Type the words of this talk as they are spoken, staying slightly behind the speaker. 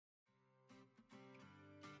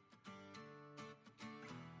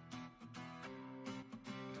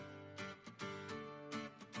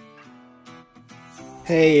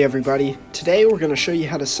Hey everybody, today we're going to show you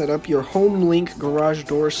how to set up your HomeLink garage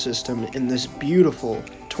door system in this beautiful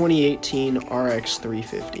 2018 RX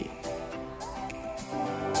 350.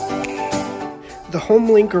 The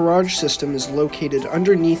HomeLink garage system is located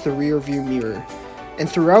underneath the rear view mirror, and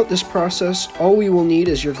throughout this process all we will need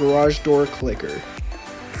is your garage door clicker.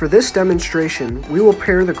 For this demonstration, we will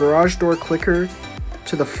pair the garage door clicker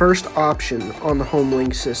to the first option on the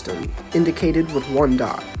HomeLink system, indicated with one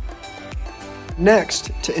dot.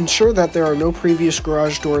 Next, to ensure that there are no previous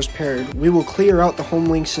garage doors paired, we will clear out the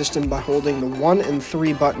HomeLink system by holding the 1 and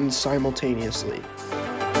 3 buttons simultaneously.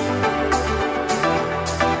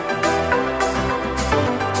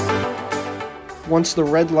 Once the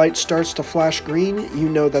red light starts to flash green, you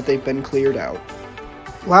know that they've been cleared out.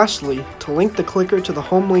 Lastly, to link the clicker to the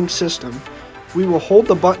HomeLink system, we will hold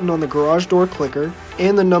the button on the garage door clicker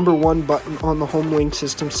and the number 1 button on the HomeLink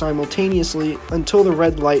system simultaneously until the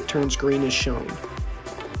red light turns green as shown.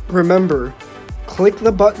 Remember, click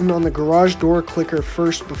the button on the garage door clicker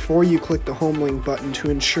first before you click the HomeLink button to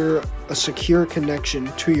ensure a secure connection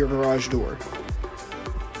to your garage door.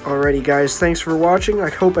 Alrighty guys, thanks for watching. I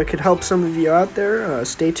hope I could help some of you out there.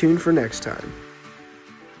 Stay tuned for next time.